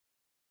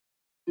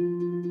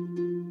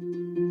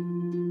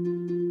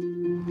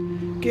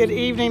Good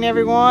evening,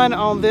 everyone,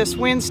 on this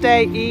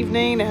Wednesday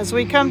evening as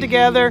we come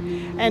together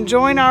and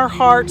join our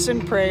hearts in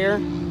prayer.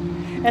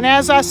 And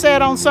as I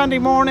said on Sunday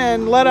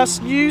morning, let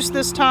us use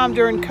this time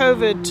during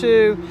COVID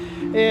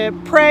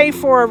to pray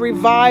for a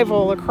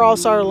revival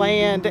across our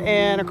land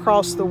and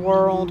across the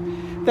world,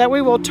 that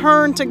we will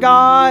turn to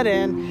God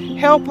and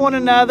help one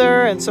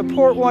another and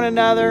support one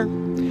another.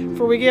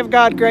 For we give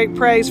God great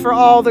praise for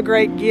all the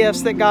great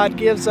gifts that God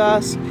gives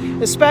us,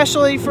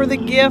 especially for the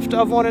gift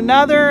of one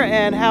another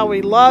and how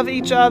we love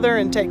each other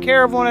and take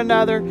care of one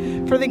another,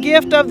 for the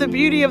gift of the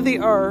beauty of the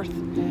earth,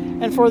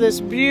 and for this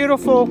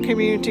beautiful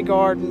community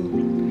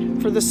garden,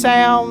 for the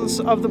sounds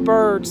of the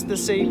birds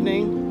this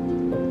evening,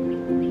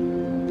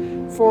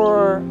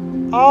 for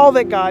all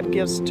that God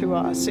gives to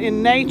us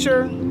in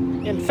nature,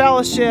 in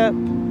fellowship,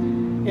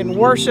 in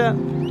worship,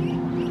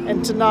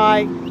 and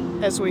tonight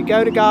as we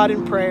go to God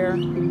in prayer,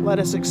 let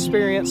us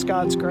experience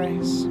God's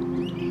grace.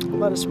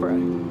 Let us pray.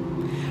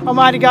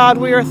 Almighty God,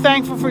 we are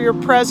thankful for your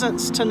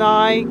presence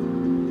tonight.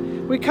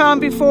 We come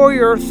before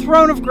your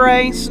throne of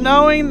grace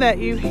knowing that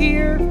you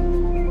hear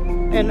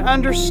and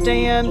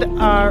understand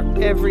our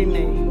every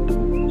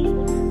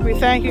need. We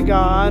thank you,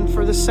 God,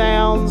 for the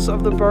sounds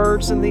of the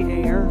birds in the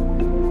air.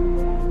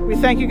 We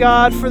thank you,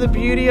 God, for the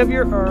beauty of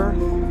your earth.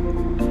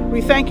 We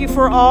thank you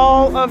for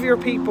all of your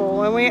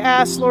people, and we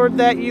ask, Lord,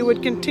 that you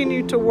would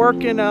continue to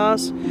work in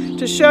us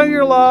to show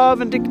your love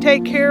and to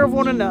take care of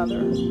one another,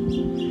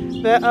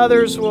 that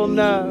others will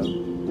know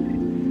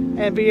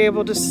and be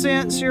able to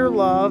sense your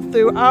love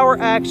through our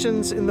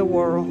actions in the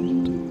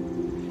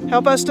world.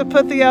 Help us to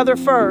put the other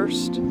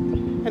first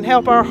and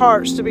help our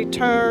hearts to be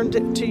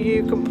turned to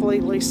you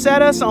completely.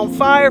 Set us on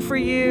fire for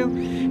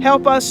you.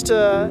 Help us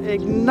to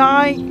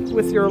ignite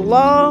with your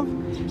love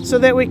so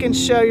that we can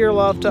show your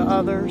love to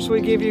others.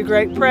 We give you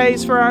great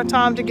praise for our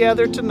time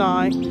together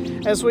tonight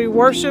as we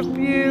worship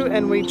you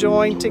and we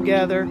join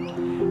together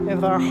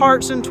with our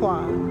hearts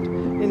entwined.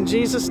 In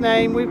Jesus'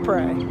 name we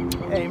pray.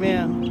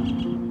 Amen.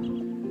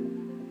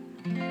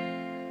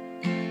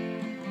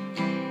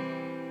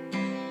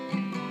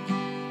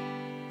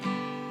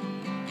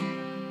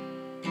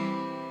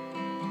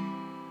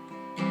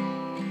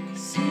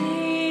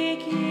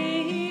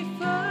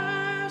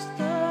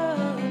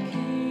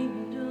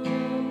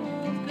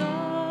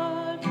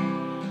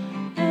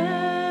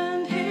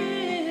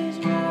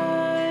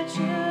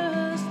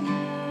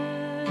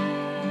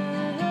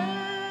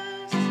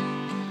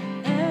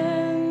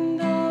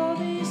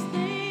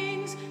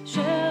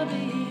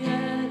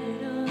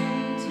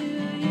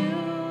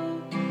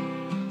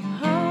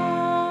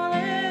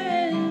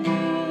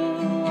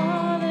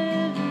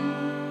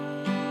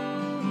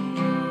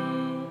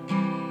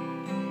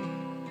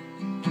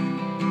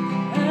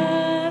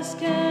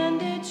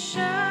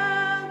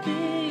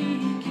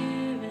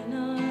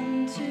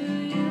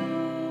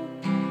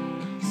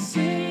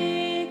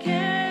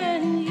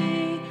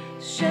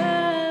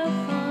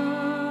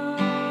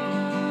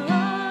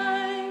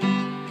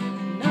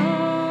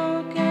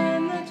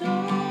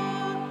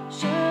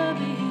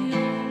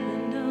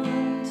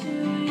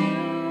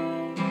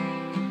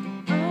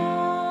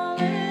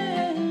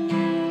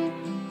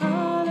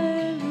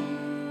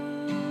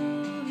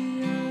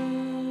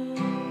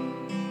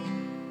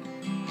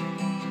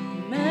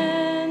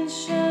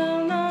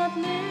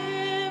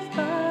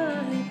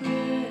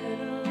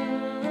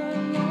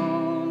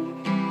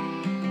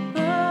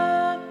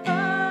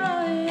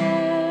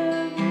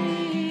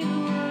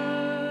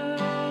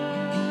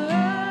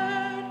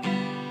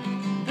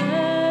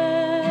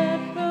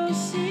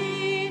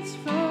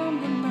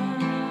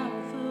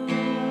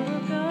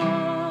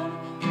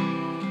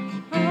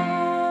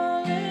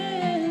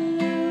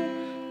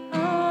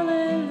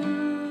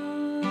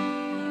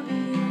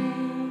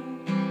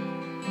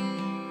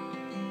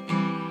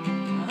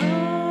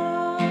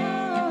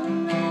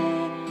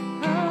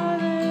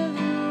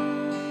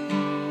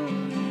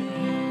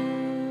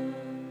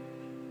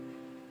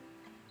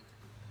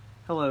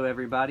 Hello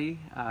everybody.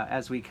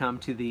 As we come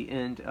to the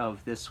end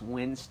of this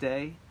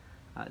Wednesday,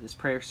 this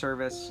prayer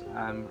service,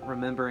 I'm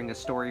remembering a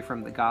story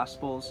from the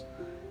Gospels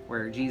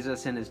where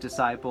Jesus and his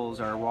disciples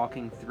are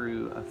walking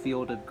through a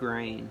field of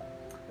grain,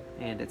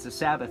 and it's a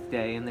Sabbath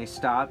day, and they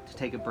stop to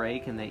take a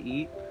break and they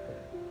eat,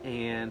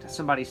 and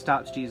somebody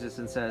stops Jesus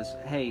and says,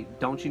 "Hey,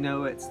 don't you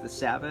know it's the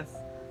Sabbath?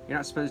 You're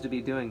not supposed to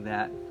be doing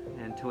that."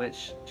 And to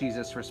which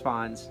Jesus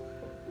responds,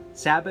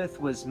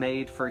 "Sabbath was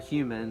made for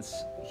humans.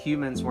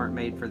 Humans weren't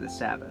made for the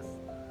Sabbath."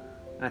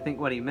 And I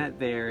think what he meant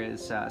there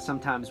is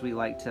sometimes we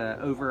like to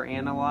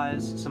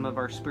overanalyze some of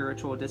our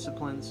spiritual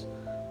disciplines.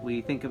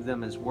 We think of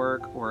them as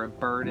work or a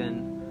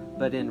burden,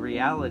 but in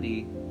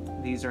reality,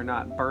 these are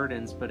not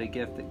burdens, but a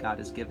gift that God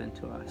has given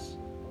to us.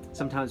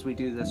 Sometimes we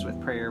do this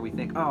with prayer. We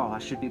think, oh, I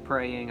should be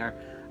praying, or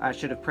I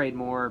should have prayed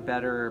more,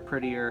 better, or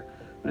prettier.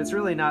 But it's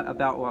really not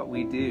about what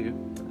we do.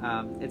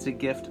 It's a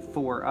gift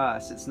for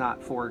us. It's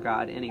not for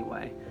God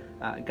anyway.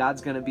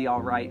 God's going to be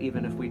all right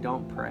even if we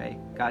don't pray.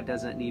 God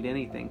doesn't need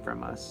anything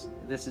from us.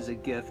 This is a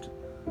gift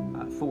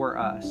for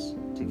us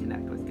to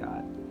connect with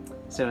God.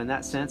 So in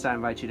that sense, I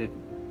invite you to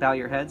bow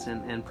your heads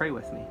and pray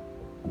with me.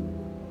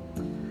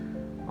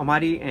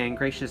 Almighty and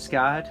gracious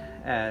God,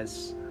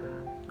 as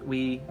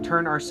we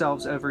turn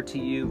ourselves over to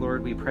you,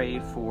 Lord, we pray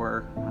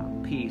for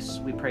peace.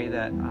 We pray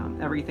that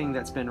everything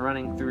that's been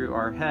running through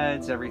our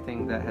heads,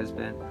 everything that has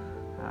been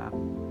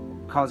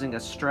causing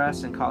us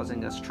stress and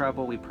causing us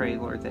trouble, we pray,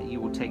 Lord, that you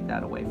will take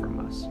that away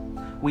from us.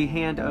 We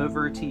hand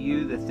over to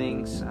you the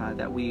things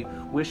that we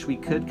wish we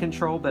could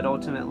control, but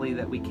ultimately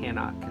that we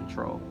cannot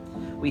control.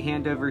 We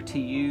hand over to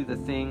you the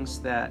things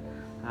that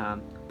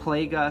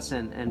plague us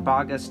and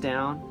bog us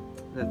down,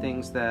 the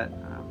things that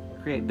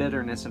create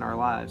bitterness in our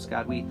lives.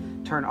 God, we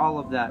turn all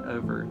of that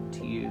over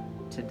to you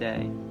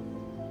today.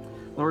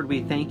 Lord,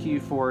 we thank you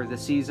for the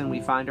season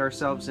we find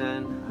ourselves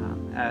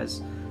in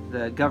as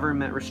the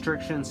government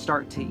restrictions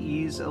start to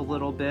ease a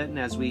little bit, and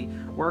as we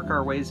work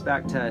our ways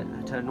back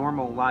to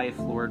normal life,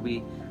 Lord,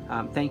 we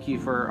thank you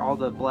for all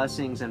the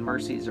blessings and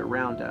mercies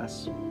around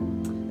us.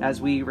 As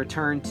we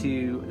return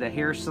to the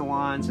hair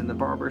salons and the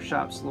barber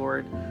shops,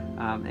 Lord,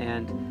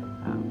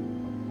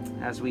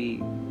 as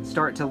we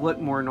start to look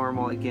more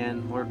normal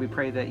again, Lord, we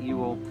pray that you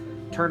will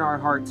turn our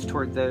hearts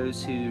toward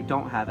those who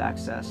don't have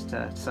access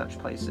to such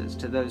places,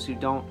 to those who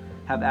don't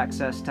have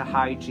access to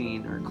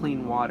hygiene or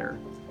clean water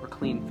or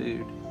clean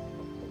food.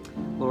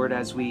 Lord,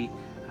 as we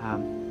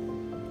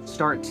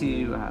start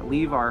to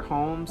leave our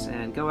homes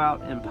and go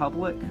out in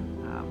public,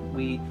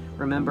 we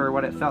remember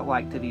what it felt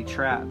like to be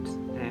trapped.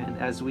 And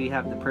as we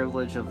have the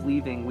privilege of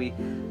leaving, we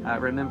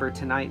remember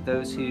tonight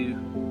those who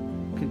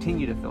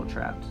continue to feel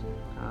trapped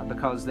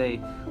because they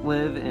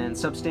live in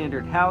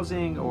substandard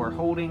housing or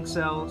holding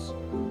cells,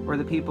 or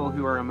the people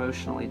who are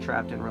emotionally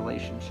trapped in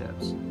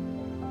relationships.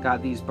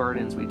 God, these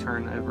burdens we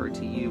turn over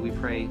to you. We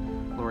pray,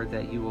 Lord,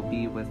 that you will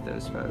be with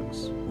those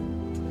folks.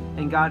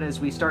 And God, as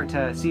we start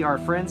to see our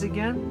friends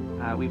again,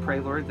 we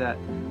pray, Lord, that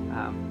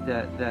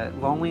the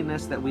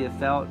loneliness that we have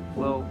felt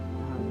will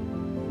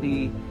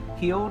be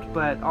healed,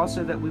 but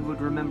also that we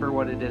would remember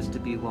what it is to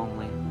be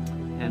lonely.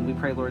 And we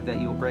pray, Lord, that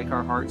you will break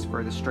our hearts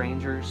for the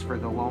strangers, for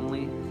the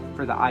lonely,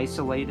 for the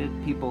isolated,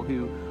 people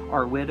who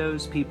are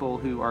widows, people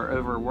who are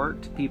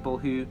overworked, people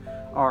who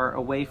are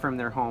away from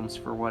their homes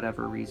for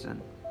whatever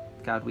reason.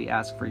 God, we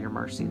ask for your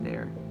mercy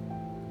there.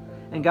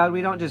 And God,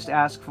 we don't just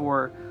ask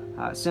for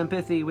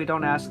sympathy. We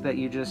don't ask that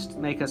you just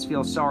make us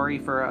feel sorry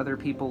for other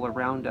people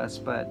around us,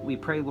 but we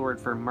pray, Lord,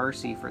 for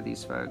mercy for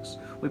these folks.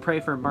 We pray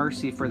for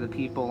mercy for the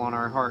people on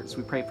our hearts.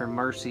 We pray for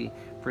mercy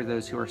for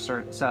those who are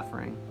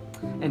suffering.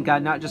 And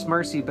God, not just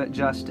mercy, but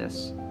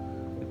justice.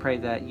 We pray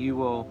that you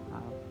will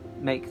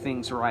make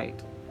things right,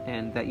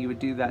 and that you would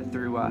do that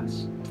through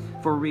us.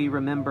 For we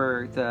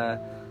remember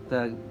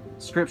the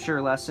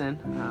scripture lesson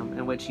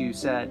in which you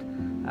said,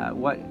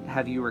 what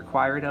have you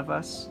required of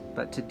us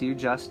but to do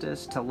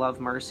justice, to love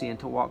mercy, and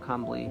to walk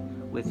humbly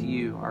with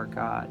you, our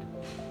God.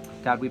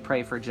 God, we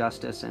pray for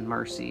justice and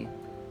mercy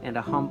and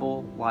a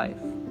humble life.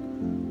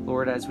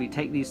 Lord, as we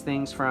take these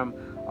things from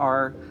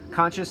our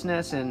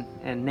consciousness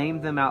and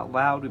name them out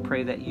loud, we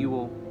pray that you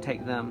will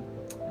take them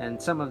and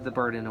some of the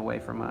burden away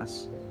from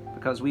us,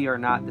 because we are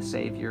not the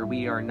Savior.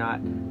 We are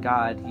not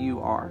God. You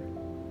are.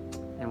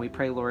 And we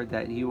pray, Lord,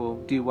 that you will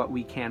do what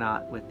we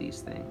cannot with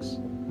these things.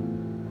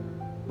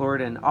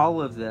 Lord, in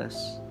all of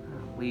this,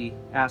 we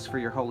ask for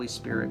your Holy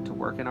Spirit to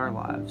work in our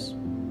lives,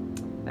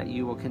 that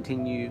you will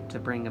continue to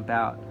bring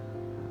about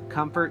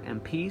comfort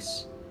and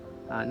peace,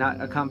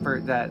 not a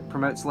comfort that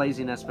promotes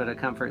laziness, but a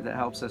comfort that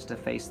helps us to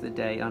face the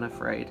day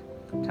unafraid,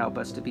 to help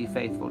us to be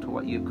faithful to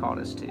what you've called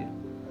us to.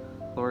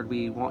 Lord,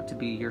 we want to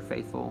be your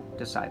faithful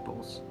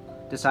disciples,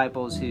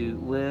 disciples who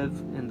live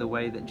in the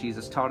way that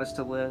Jesus taught us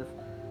to live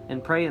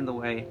and pray in the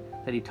way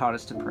that he taught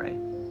us to pray.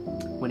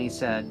 When he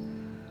said,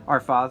 "Our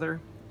Father,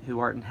 who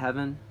art in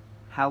heaven,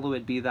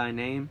 hallowed be thy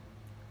name.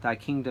 Thy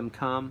kingdom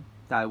come,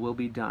 thy will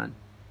be done,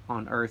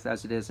 on earth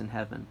as it is in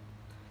heaven.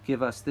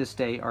 Give us this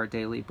day our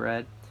daily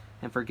bread,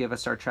 and forgive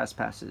us our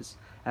trespasses,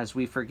 as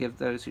we forgive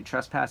those who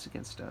trespass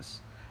against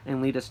us.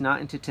 And lead us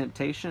not into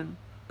temptation,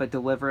 but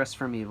deliver us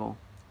from evil.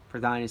 For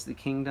thine is the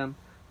kingdom,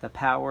 the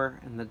power,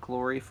 and the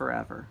glory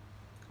forever.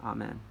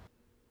 Amen."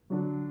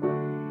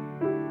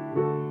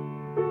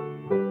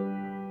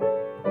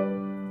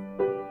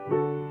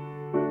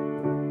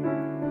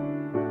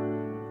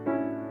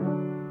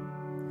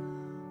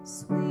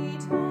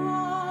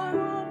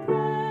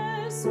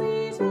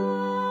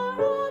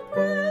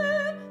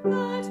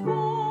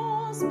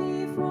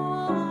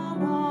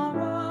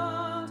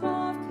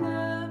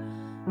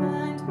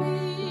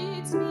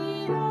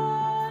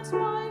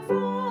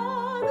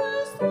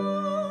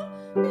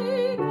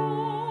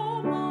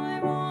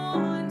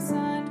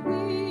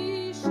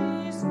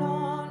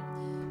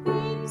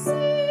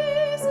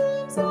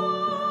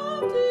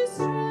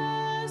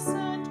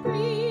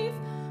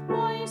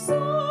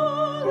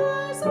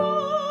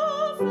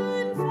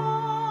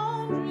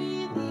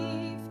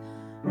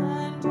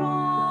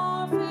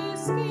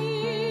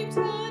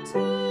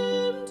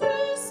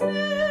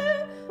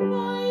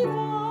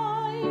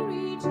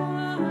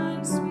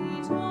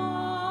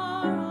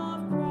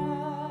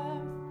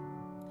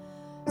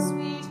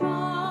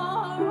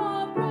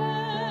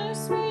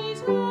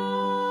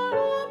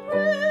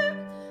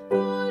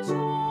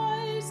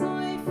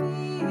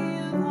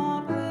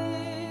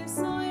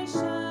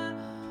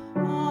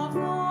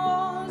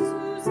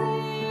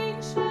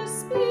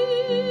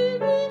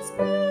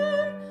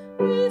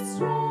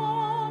 strong.